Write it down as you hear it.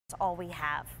all we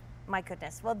have. My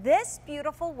goodness. Well, this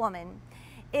beautiful woman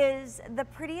is the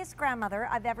prettiest grandmother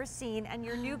I've ever seen, and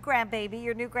your new grandbaby,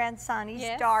 your new grandson,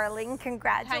 he's darling.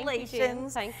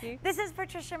 Congratulations. Thank you. This is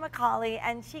Patricia McCauley,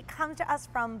 and she comes to us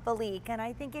from Belleek. And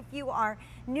I think if you are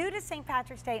new to St.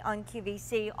 Patrick's Day on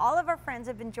QVC, all of our friends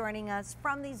have been joining us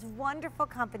from these wonderful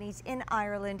companies in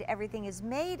Ireland. Everything is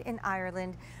made in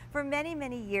Ireland for many,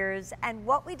 many years. And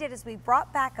what we did is we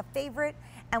brought back a favorite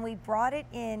and we brought it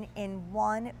in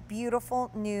one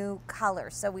beautiful new color.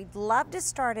 So we'd love to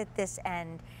start at this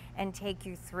end and take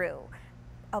you through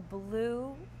a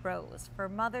blue rose for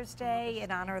Mother's Day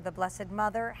in honor of the Blessed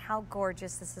Mother. How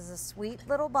gorgeous. This is a sweet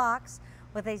little box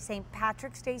with a St.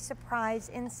 Patrick's Day surprise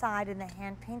inside in the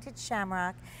hand-painted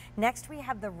shamrock. Next we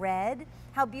have the red.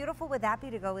 How beautiful would that be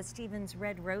to go with Stephen's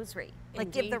red rosary?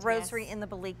 Like give the rosary in the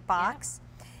Belleek box. Yeah.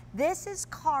 This is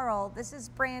Carl. This is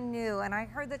brand new, and I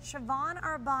heard that Siobhan,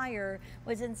 our buyer,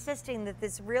 was insisting that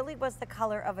this really was the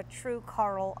color of a true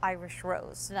Carl Irish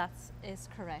rose. That is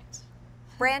correct.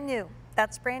 Brand new.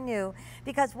 That's brand new,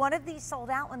 because one of these sold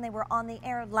out when they were on the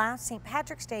air last St.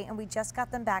 Patrick's Day, and we just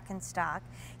got them back in stock.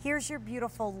 Here's your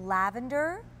beautiful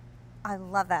lavender. I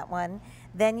love that one.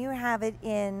 Then you have it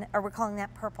in, or we're calling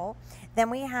that purple. Then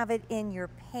we have it in your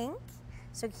pink.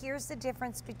 So here's the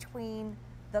difference between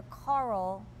the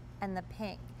coral and the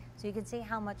pink. So you can see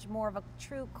how much more of a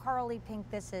true corally pink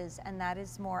this is, and that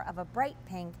is more of a bright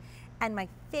pink. And my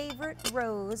favorite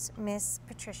rose, Miss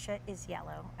Patricia, is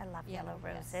yellow. I love yellow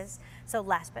roses. Yes. So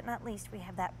last but not least, we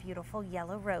have that beautiful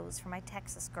yellow rose for my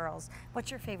Texas girls.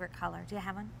 What's your favorite color? Do you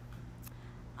have one?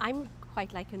 I'm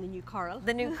quite liking the new coral.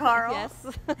 The new coral? Yes.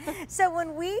 So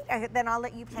when we, then I'll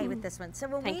let you play with this one. So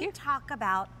when we talk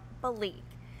about Belleek,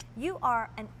 you are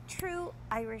a true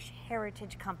Irish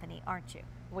heritage company, aren't you?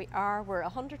 We are. We're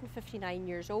 159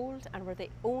 years old, and we're the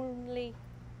only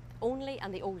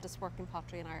and the oldest working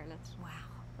pottery in Ireland. Wow,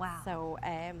 wow. So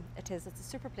it's a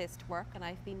super place to work, and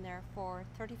I've been there for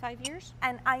 35 years.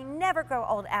 And I never grow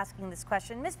old asking this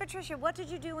question. Miss Patricia, what did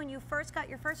you do when you first got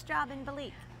your first job in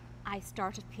Belleek? I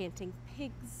started painting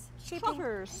pigs.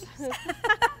 Trotters.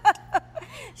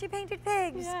 She painted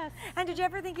pigs. Yes. And did you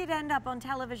ever think you'd end up on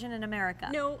television in America?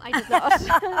 No, I did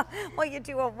not. Well, you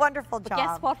do a wonderful job. But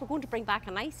guess what? We're going to bring back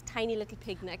a nice tiny little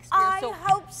pig next year. I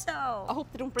hope so. I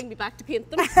hope they don't bring me back to paint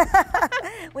them.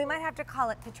 We might have to call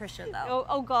it Patricia, though.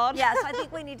 Oh God. Yes, I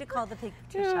think we need to call the pig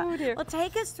Patricia. Oh dear. Well,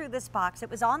 take us through this box. It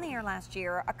was on the air last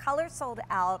year. A color sold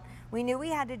out. We knew we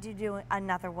had to do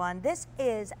another one. This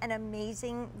is an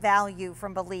amazing value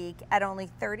from Belleek at only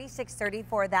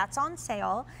 $36.34. That's on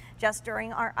sale just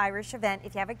during our Irish event.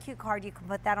 If you have a Q card, you can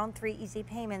put that on 3 easy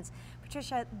payments.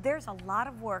 Patricia, there's a lot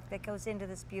of work that goes into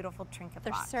this beautiful trinket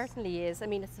box. There certainly is. I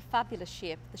mean, it's a fabulous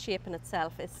shape. The shape in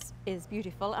itself is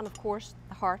beautiful, and of course,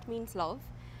 the heart means love,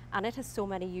 and it has so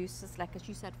many uses. Like as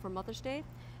you said, for Mother's Day,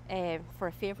 for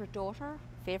a favourite daughter,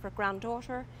 favourite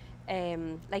granddaughter.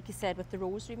 Like you said, with the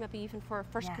rosary, maybe even for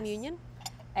First Communion.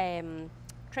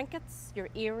 Trinkets, your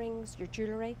earrings, your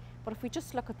jewellery. But if we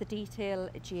just look at the detail,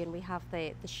 Jane, we have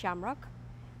the shamrock,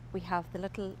 we have the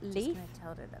little leaf, just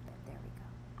gonna tilt it a bit. There we go.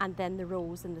 And then the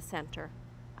rose in the centre.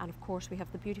 And of course we have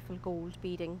the beautiful gold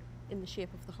beading in the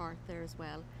shape of the heart there as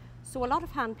well. So a lot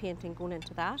of hand painting going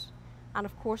into that. And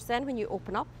of course then when you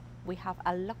open up, we have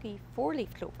a lucky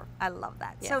 4-leaf clover. I love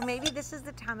that. Yes. So maybe this is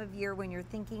the time of year when you're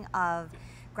thinking of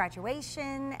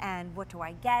graduation and what do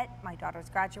I get? My daughter's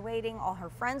graduating, all her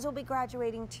friends will be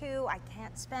graduating too. I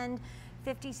can't spend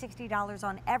 $50, $60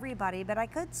 on everybody, but I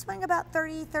could swing about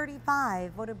 $30,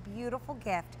 $35. What a beautiful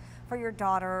gift for your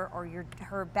daughter or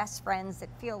her best friends that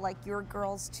feel like your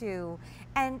girls too.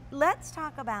 And let's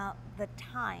talk about the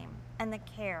time and the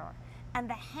care and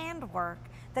the handwork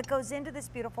that goes into this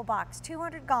beautiful box.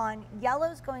 200 gone,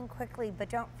 yellow's going quickly, but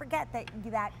don't forget that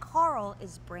that coral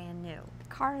is brand new. The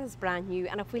coral is brand new,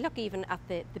 and if we look even at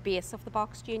the base of the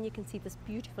box, Jane, you can see this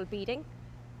beautiful beading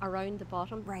around the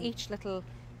bottom, each little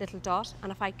dot.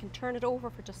 And if I can turn it over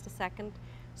for just a second,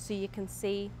 so you can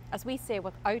see, as we say,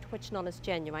 without which none is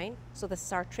genuine. So this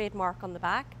is our trademark on the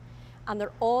back, and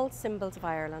they're all symbols of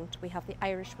Ireland. We have the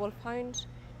Irish wolfhound,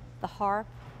 the harp,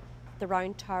 the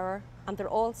round tower, and they're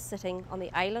all sitting on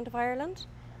the island of Ireland.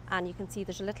 And you can see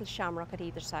there's a little shamrock at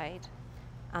either side,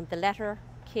 and the letter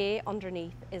K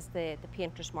underneath is the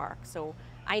painter's mark. So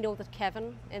I know that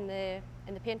Kevin in the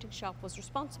painting shop was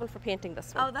responsible for painting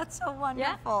this one. Oh, that's so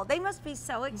wonderful. Yeah. They must be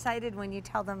so excited when you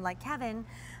tell them, like, Kevin,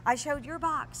 I showed your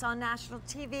box on national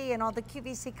TV and all the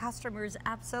QVC customers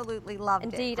absolutely loved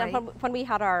it. Indeed, and when we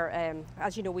had our,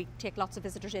 as you know, we take lots of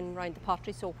visitors in around the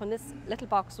pottery, so when this little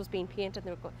box was being painted,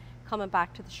 they were coming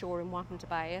back to the showroom wanting to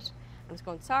buy it. I was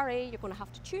going, sorry, you're going to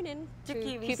have to tune in to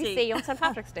QVC. QVC on St.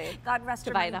 Patrick's Day. God rest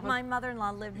her. that My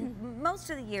mother-in-law lived most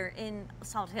of the year in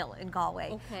Salt Hill in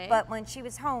Galway. Okay. But when she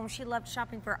was home, she loved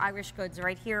shopping for Irish goods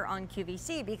right here on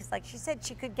QVC because, like she said,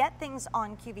 she could get things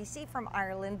on QVC from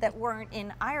Ireland that weren't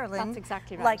in Ireland. That's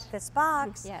exactly right. Like this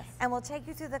box. Yes. And we'll take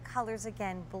you through the colors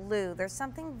again. Blue. There's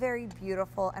something very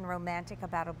beautiful and romantic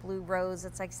about a blue rose.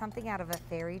 It's like something out of a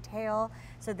fairy tale.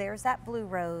 So there's that blue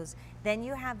rose. Then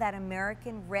you have that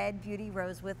American red beauty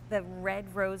rose with the red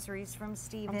rosaries from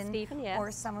Stephen. From Stephen, yes.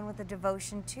 Or someone with a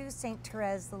devotion to Saint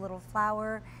Therese, the little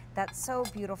flower. That's so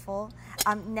beautiful.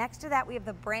 Next to that, we have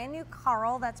the brand new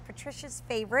coral. That's Patricia's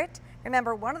favorite.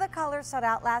 Remember, one of the colors sold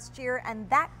out last year, and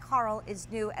that coral is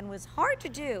new and was hard to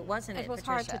do, wasn't it, It was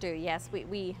Patricia? hard to do, yes.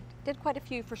 We did quite a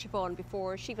few for Siobhan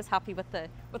before. She was happy with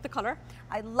the colour.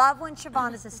 I love when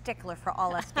Siobhan is a stickler for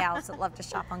all us gals that love to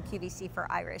shop on QVC for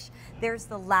Irish. There's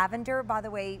the lavender, by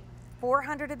the way,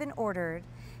 400 have been ordered.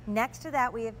 Next to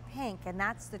that, we have pink, and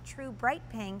that's the true bright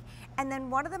pink. And then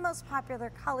one of the most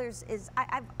popular colors is,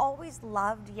 I've always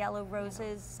loved yellow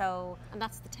roses, so. And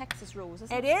that's the Texas rose,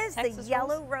 isn't It it? is the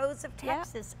yellow rose of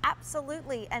Texas,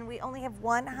 absolutely. And we only have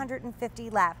 150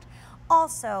 left.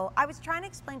 Also, I was trying to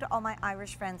explain to all my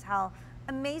Irish friends how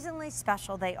amazingly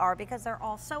special they are because they're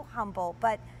all so humble.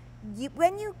 But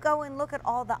when you go and look at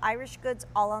all the Irish goods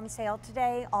all on sale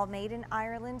today, all made in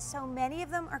Ireland, so many of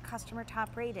them are customer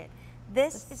top rated.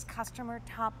 This is customer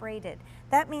top rated.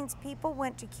 That means people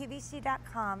went to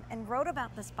QVC.com and wrote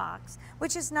about this box,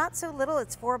 which is not so little.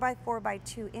 It's 4 by 4 by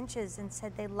 2 inches, and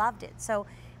said they loved it. So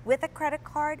with a credit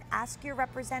card, ask your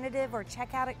representative or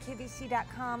check out at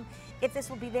QVC.com if this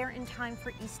will be there in time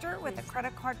for Easter. With a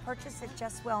credit card purchase, it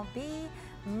just won't be.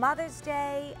 Mother's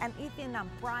Day, and even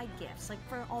bride gifts, like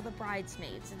for all the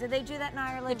bridesmaids. Do they do that in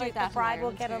Ireland? They do that the bride in will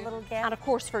Ireland get too. a little gift? And of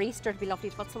course for Easter it'd be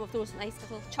lovely to put some of those nice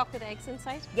little chocolate eggs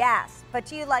inside. Yes, but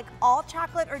do you like all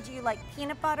chocolate or do you like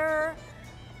peanut butter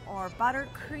or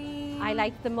buttercream? I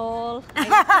like them all. I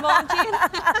like them all,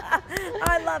 Jean.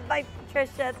 I love my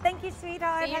Patricia. Thank you,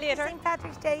 sweetheart. See you Happy later. St.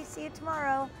 Patrick's Day. See you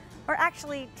tomorrow. Or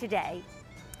actually today.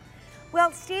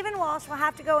 Well, Stephen Walsh will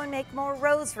have to go and make more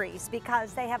rosaries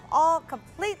because they have all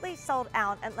completely sold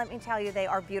out, and let me tell you, they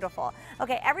are beautiful.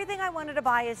 Okay, everything I wanted to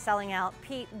buy is selling out.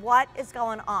 Pete, what is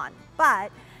going on?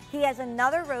 But he has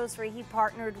another rosary he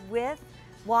partnered with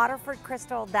Waterford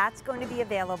Crystal. That's going to be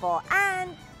available.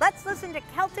 And let's listen to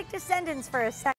Celtic Descendants for a second.